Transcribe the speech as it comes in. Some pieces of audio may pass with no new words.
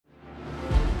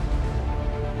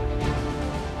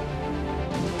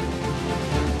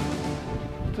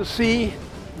to see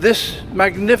this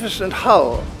magnificent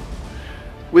hull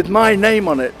with my name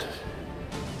on it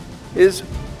is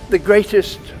the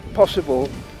greatest possible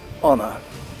honor.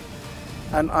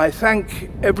 And I thank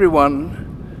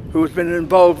everyone who has been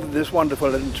involved in this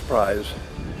wonderful enterprise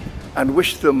and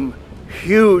wish them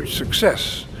huge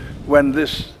success when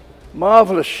this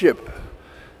marvelous ship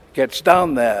gets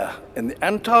down there in the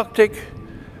Antarctic,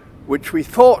 which we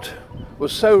thought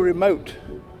was so remote,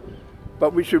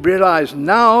 but which we realize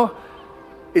now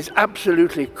is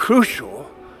absolutely crucial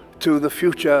to the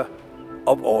future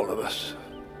of all of us.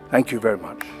 Thank you very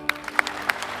much.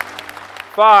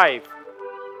 5,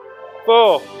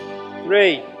 4,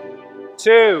 3,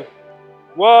 2,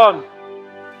 1.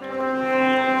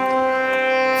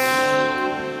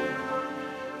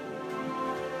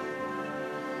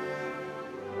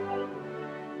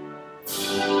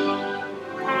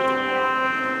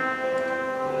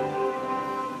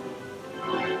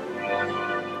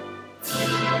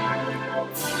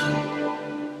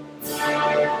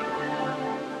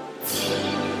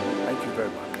 Thank you very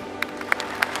much.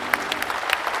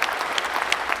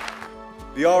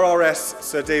 The RRS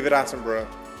Sir David Attenborough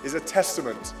is a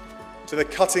testament to the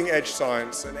cutting-edge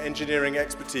science and engineering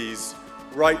expertise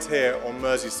right here on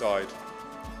Merseyside.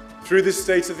 Through this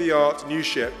state-of-the-art new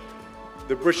ship,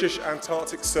 the British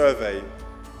Antarctic Survey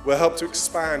will help to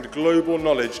expand global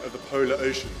knowledge of the polar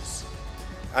oceans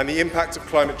and the impact of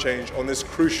climate change on this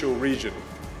crucial region.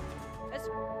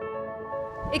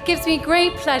 It gives me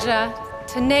great pleasure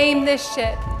to name this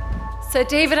ship Sir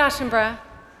David Attenborough,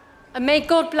 and may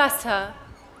God bless her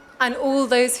and all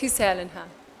those who sail in her.